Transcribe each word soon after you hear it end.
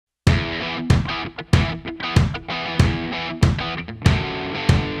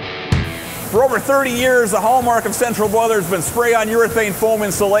For over 30 years, the hallmark of central boiler has been spray-on urethane foam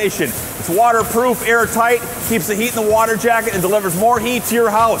insulation. It's waterproof, airtight, keeps the heat in the water jacket, and delivers more heat to your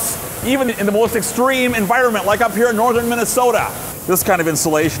house, even in the most extreme environment like up here in northern Minnesota. This kind of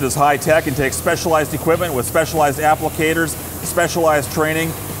insulation is high-tech and takes specialized equipment with specialized applicators, specialized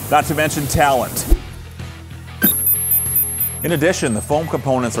training, not to mention talent. In addition, the foam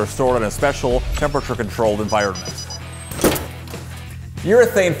components are stored in a special temperature-controlled environment.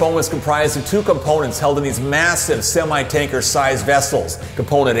 Urethane foam is comprised of two components held in these massive semi-tanker-sized vessels.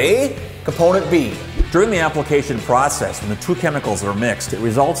 Component A, Component B. During the application process, when the two chemicals are mixed, it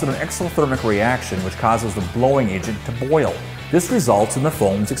results in an exothermic reaction which causes the blowing agent to boil. This results in the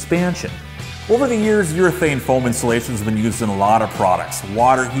foam's expansion. Over the years, urethane foam insulation has been used in a lot of products.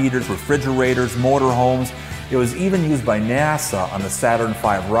 Water heaters, refrigerators, motorhomes. It was even used by NASA on the Saturn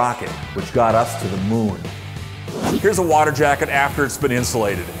V rocket, which got us to the moon. Here's a water jacket after it's been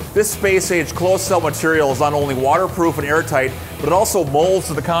insulated. This space-age closed-cell material is not only waterproof and airtight, but it also molds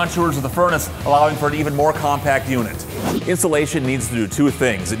to the contours of the furnace, allowing for an even more compact unit. Insulation needs to do two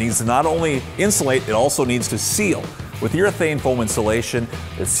things. It needs to not only insulate, it also needs to seal. With urethane foam insulation,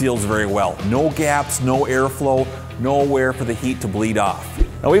 it seals very well. No gaps, no airflow, nowhere for the heat to bleed off.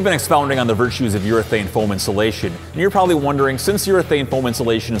 Now, we've been expounding on the virtues of urethane foam insulation, and you're probably wondering, since urethane foam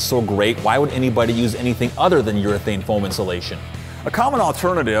insulation is so great, why would anybody use anything other than urethane foam insulation? A common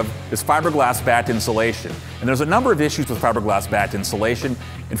alternative is fiberglass batt insulation, and there's a number of issues with fiberglass batt insulation.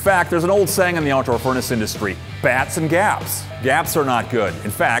 In fact, there's an old saying in the outdoor furnace industry, bats and gaps. Gaps are not good.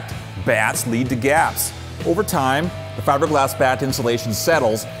 In fact, bats lead to gaps. Over time, the fiberglass batt insulation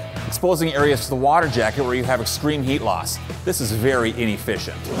settles, exposing areas to the water jacket where you have extreme heat loss. This is very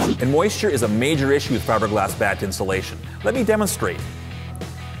inefficient. And moisture is a major issue with fiberglass batt insulation. Let me demonstrate.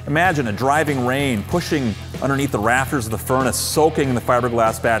 Imagine a driving rain pushing underneath the rafters of the furnace, soaking the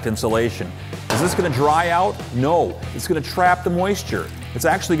fiberglass batt insulation. Is this going to dry out? No. It's going to trap the moisture. It's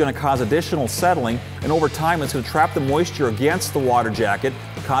actually going to cause additional settling, and over time it's going to trap the moisture against the water jacket,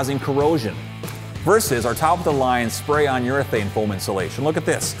 causing corrosion. Versus our top-of-the-line spray-on urethane foam insulation. Look at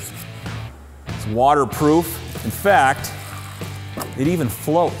this. It's waterproof. In fact, it even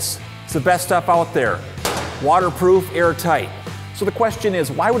floats. It's the best stuff out there. Waterproof, airtight. So the question is,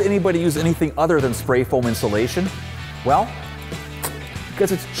 why would anybody use anything other than spray foam insulation? Well,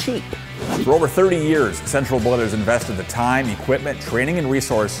 because it's cheap. For over 30 years, Central Boilers invested the time, equipment, training, and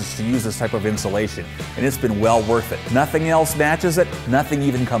resources to use this type of insulation, and it's been well worth it. Nothing else matches it, nothing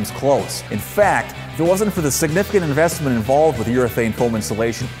even comes close. In fact, if it wasn't for the significant investment involved with urethane foam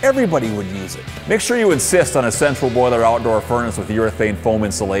insulation, everybody would use it. Make sure you insist on a Central Boiler outdoor furnace with urethane foam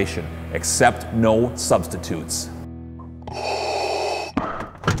insulation. Accept no substitutes.